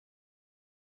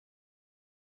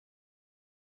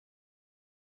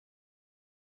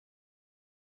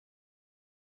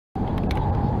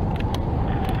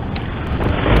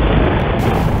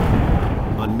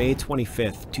May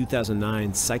 25,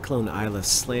 2009, Cyclone Isla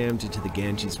slammed into the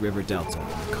Ganges River Delta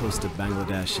on the coast of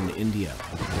Bangladesh and India.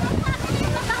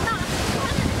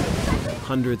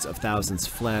 Hundreds of thousands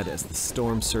fled as the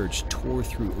storm surge tore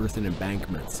through earthen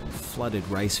embankments and flooded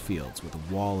rice fields with a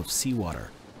wall of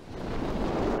seawater.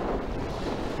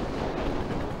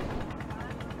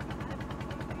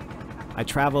 I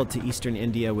traveled to eastern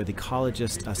India with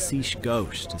ecologist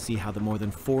Ghosh to see how the more than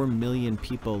 4 million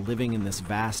people living in this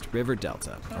vast river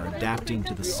delta are adapting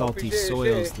to the salty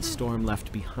soils the storm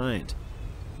left behind.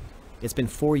 It's been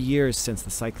 4 years since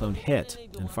the cyclone hit,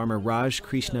 and farmer Raj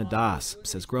Krishna Das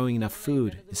says growing enough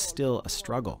food is still a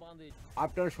struggle.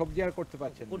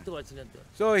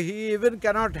 So he even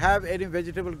cannot have any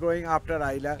vegetable growing after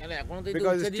Ayla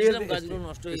because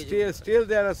still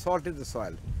there is salt in the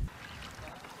soil.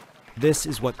 This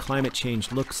is what climate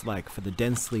change looks like for the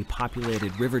densely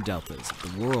populated river deltas of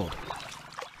the world.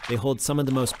 They hold some of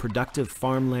the most productive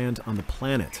farmland on the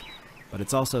planet, but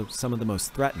it's also some of the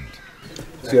most threatened.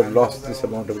 So you have lost this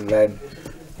amount of land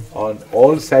on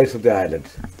all sides of the island.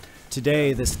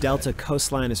 Today, this delta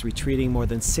coastline is retreating more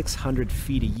than 600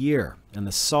 feet a year, and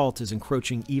the salt is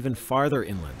encroaching even farther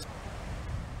inland.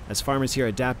 As farmers here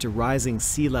adapt to rising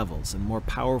sea levels and more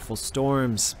powerful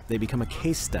storms, they become a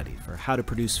case study for how to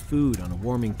produce food on a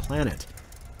warming planet.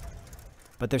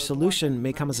 But their solution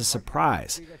may come as a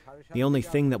surprise. The only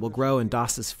thing that will grow in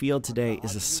Das's field today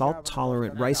is a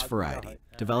salt-tolerant rice variety,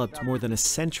 developed more than a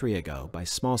century ago by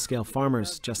small-scale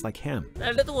farmers just like him. He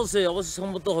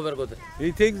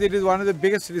thinks it is one of the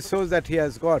biggest resources that he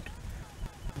has got.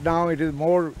 Now it is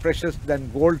more precious than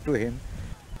gold to him.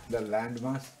 The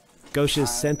landmass. Ghosh's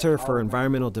Center for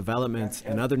Environmental Development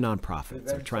and other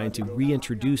nonprofits are trying to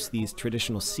reintroduce these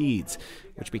traditional seeds,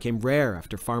 which became rare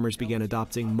after farmers began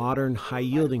adopting modern,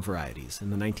 high-yielding varieties in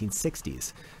the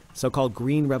 1960s, so-called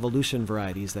green revolution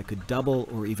varieties that could double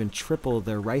or even triple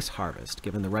their rice harvest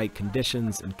given the right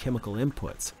conditions and chemical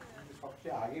inputs.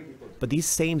 But these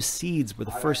same seeds were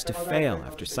the first to fail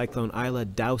after Cyclone Isla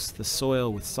doused the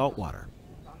soil with salt water.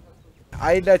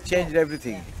 Isla changed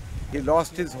everything. He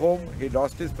lost his home, he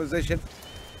lost his position.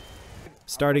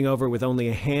 Starting over with only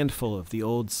a handful of the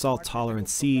old salt-tolerant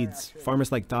seeds, farmers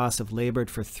like Das have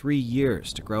labored for 3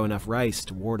 years to grow enough rice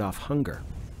to ward off hunger.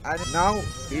 And now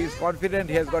he is confident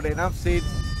he has got enough seeds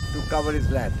to cover his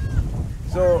land.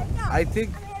 So I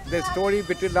think the story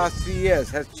between last 3 years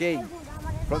has changed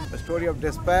from the story of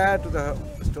despair to the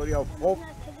story of hope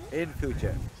in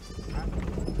future.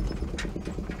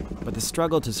 But the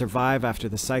struggle to survive after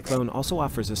the cyclone also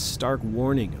offers a stark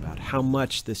warning about how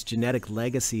much this genetic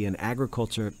legacy in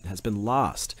agriculture has been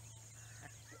lost.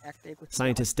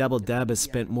 Scientist Debal has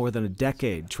spent more than a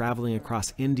decade traveling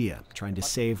across India trying to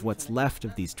save what's left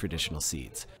of these traditional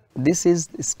seeds. This is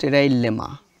sterile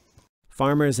lemma.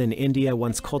 Farmers in India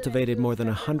once cultivated more than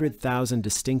 100,000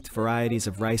 distinct varieties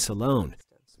of rice alone.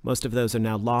 Most of those are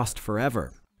now lost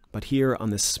forever. But here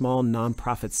on this small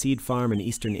non-profit seed farm in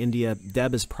eastern India,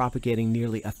 Deb is propagating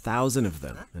nearly 1,000 of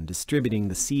them and distributing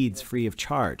the seeds free of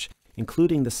charge,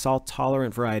 including the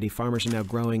salt-tolerant variety farmers are now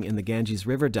growing in the Ganges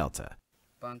River Delta.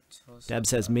 Deb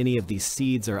says many of these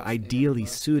seeds are ideally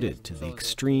suited to the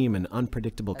extreme and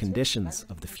unpredictable conditions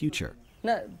of the future.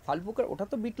 In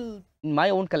my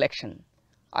own collection,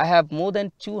 I have more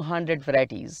than 200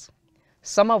 varieties,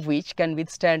 some of which can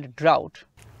withstand drought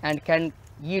and can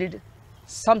yield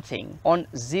something on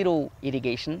zero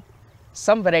irrigation,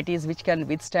 some varieties which can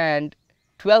withstand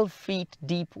 12 feet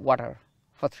deep water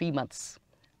for 3 months,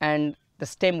 and the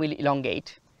stem will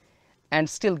elongate and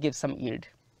still give some yield.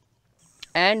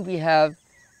 And we have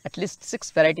at least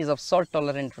 6 varieties of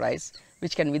salt-tolerant rice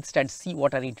which can withstand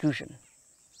seawater intrusion.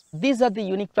 These are the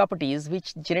unique properties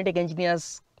which genetic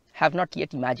engineers have not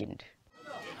yet imagined.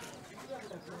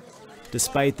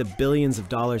 Despite the billions of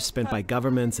dollars spent by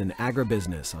governments and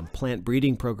agribusiness on plant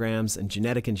breeding programs and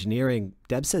genetic engineering,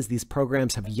 Deb says these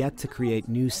programs have yet to create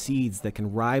new seeds that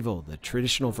can rival the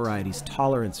traditional varieties'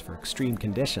 tolerance for extreme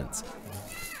conditions.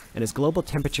 And as global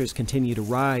temperatures continue to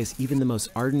rise, even the most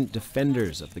ardent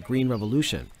defenders of the Green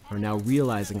Revolution are now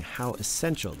realizing how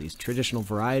essential these traditional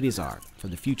varieties are for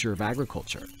the future of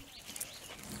agriculture.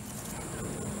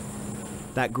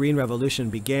 That Green Revolution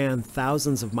began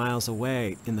thousands of miles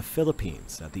away in the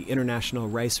Philippines at the International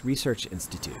Rice Research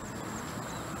Institute.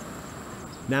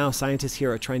 Now, scientists here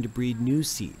are trying to breed new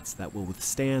seeds that will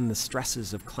withstand the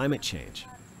stresses of climate change.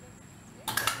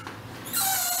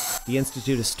 The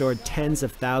Institute has stored tens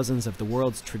of thousands of the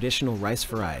world's traditional rice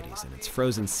varieties in its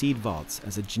frozen seed vaults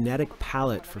as a genetic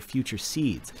palette for future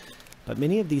seeds. But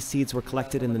many of these seeds were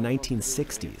collected in the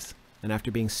 1960s. And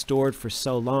after being stored for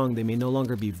so long, they may no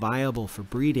longer be viable for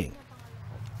breeding.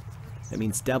 That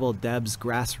means Deb's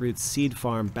grassroots seed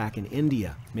farm back in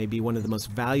India may be one of the most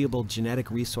valuable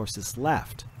genetic resources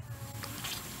left.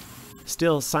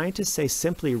 Still, scientists say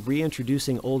simply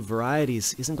reintroducing old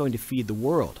varieties isn't going to feed the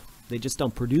world. They just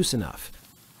don't produce enough.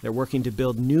 They're working to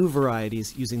build new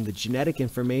varieties using the genetic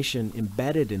information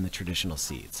embedded in the traditional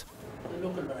seeds.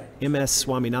 M.S.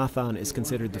 Swaminathan is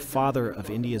considered the father of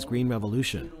India's Green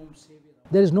Revolution.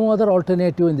 There is no other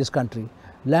alternative in this country.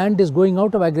 Land is going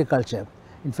out of agriculture.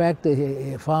 In fact,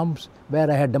 the farms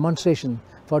where I had demonstration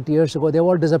 40 years ago, they've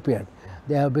all disappeared.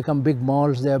 They have become big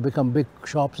malls, they have become big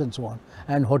shops and so on,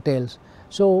 and hotels.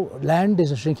 So land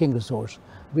is a shrinking resource.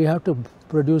 We have to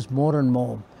produce more and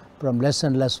more from less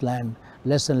and less land,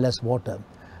 less and less water.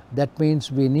 That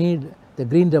means we need the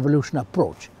Green Revolution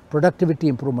approach, productivity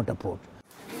improvement approach.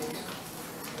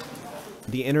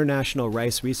 The International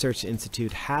Rice Research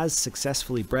Institute has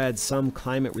successfully bred some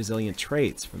climate-resilient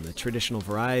traits from the traditional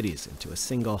varieties into a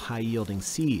single high-yielding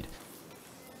seed.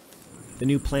 The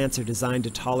new plants are designed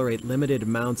to tolerate limited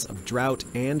amounts of drought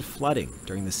and flooding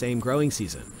during the same growing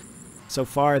season. So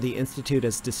far, the Institute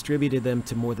has distributed them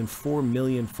to more than 4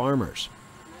 million farmers.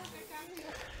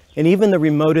 In even the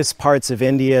remotest parts of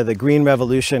India, the Green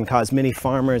Revolution caused many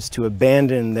farmers to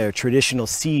abandon their traditional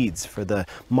seeds for the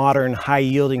modern,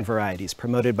 high-yielding varieties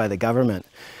promoted by the government.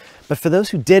 But for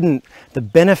those who didn't, the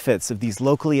benefits of these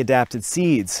locally adapted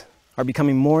seeds are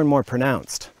becoming more and more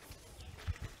pronounced.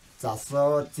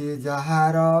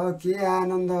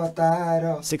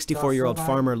 64-year-old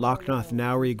farmer Loknath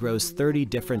Nauri grows 30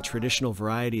 different traditional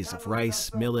varieties of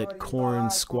rice, millet,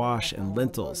 corn, squash, and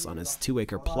lentils on his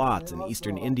 2-acre plot in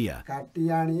eastern India.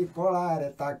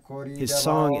 His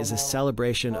song is a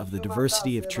celebration of the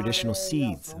diversity of traditional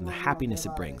seeds and the happiness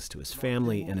it brings to his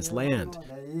family and his land.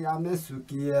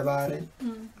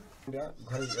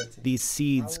 These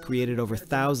seeds, created over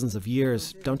thousands of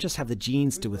years, don't just have the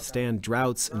genes to withstand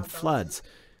droughts and floods.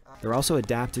 They're also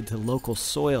adapted to local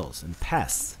soils and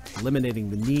pests, eliminating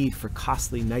the need for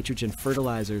costly nitrogen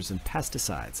fertilizers and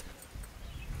pesticides.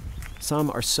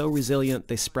 Some are so resilient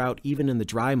they sprout even in the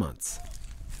dry months.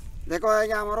 Look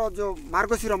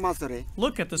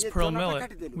at this pearl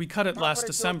millet. We cut it last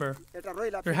December.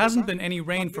 There hasn't been any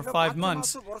rain for 5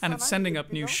 months, and it's sending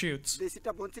up new shoots.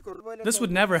 This would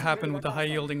never happen with a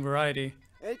high-yielding variety.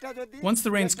 Once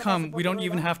the rains come, we don't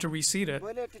even have to reseed it.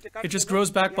 It just grows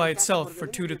back by itself for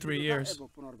 2 to 3 years.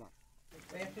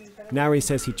 Nauri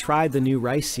says he tried the new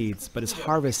rice seeds, but his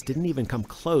harvest didn't even come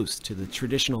close to the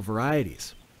traditional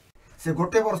varieties.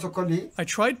 I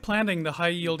tried planting the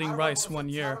high-yielding rice 1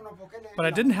 year, but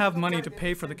I didn't have money to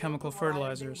pay for the chemical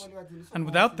fertilizers, and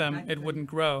without them, it wouldn't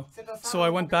grow, so I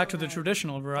went back to the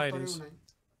traditional varieties.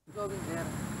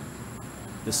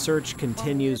 The search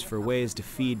continues for ways to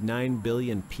feed 9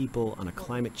 billion people on a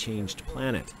climate-changed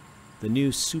planet. The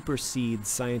new super seeds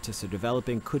scientists are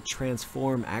developing could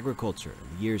transform agriculture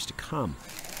in the years to come.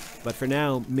 But for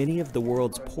now, many of the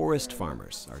world's poorest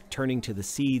farmers are turning to the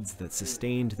seeds that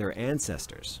sustained their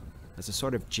ancestors as a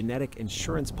sort of genetic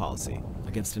insurance policy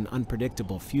against an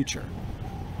unpredictable future.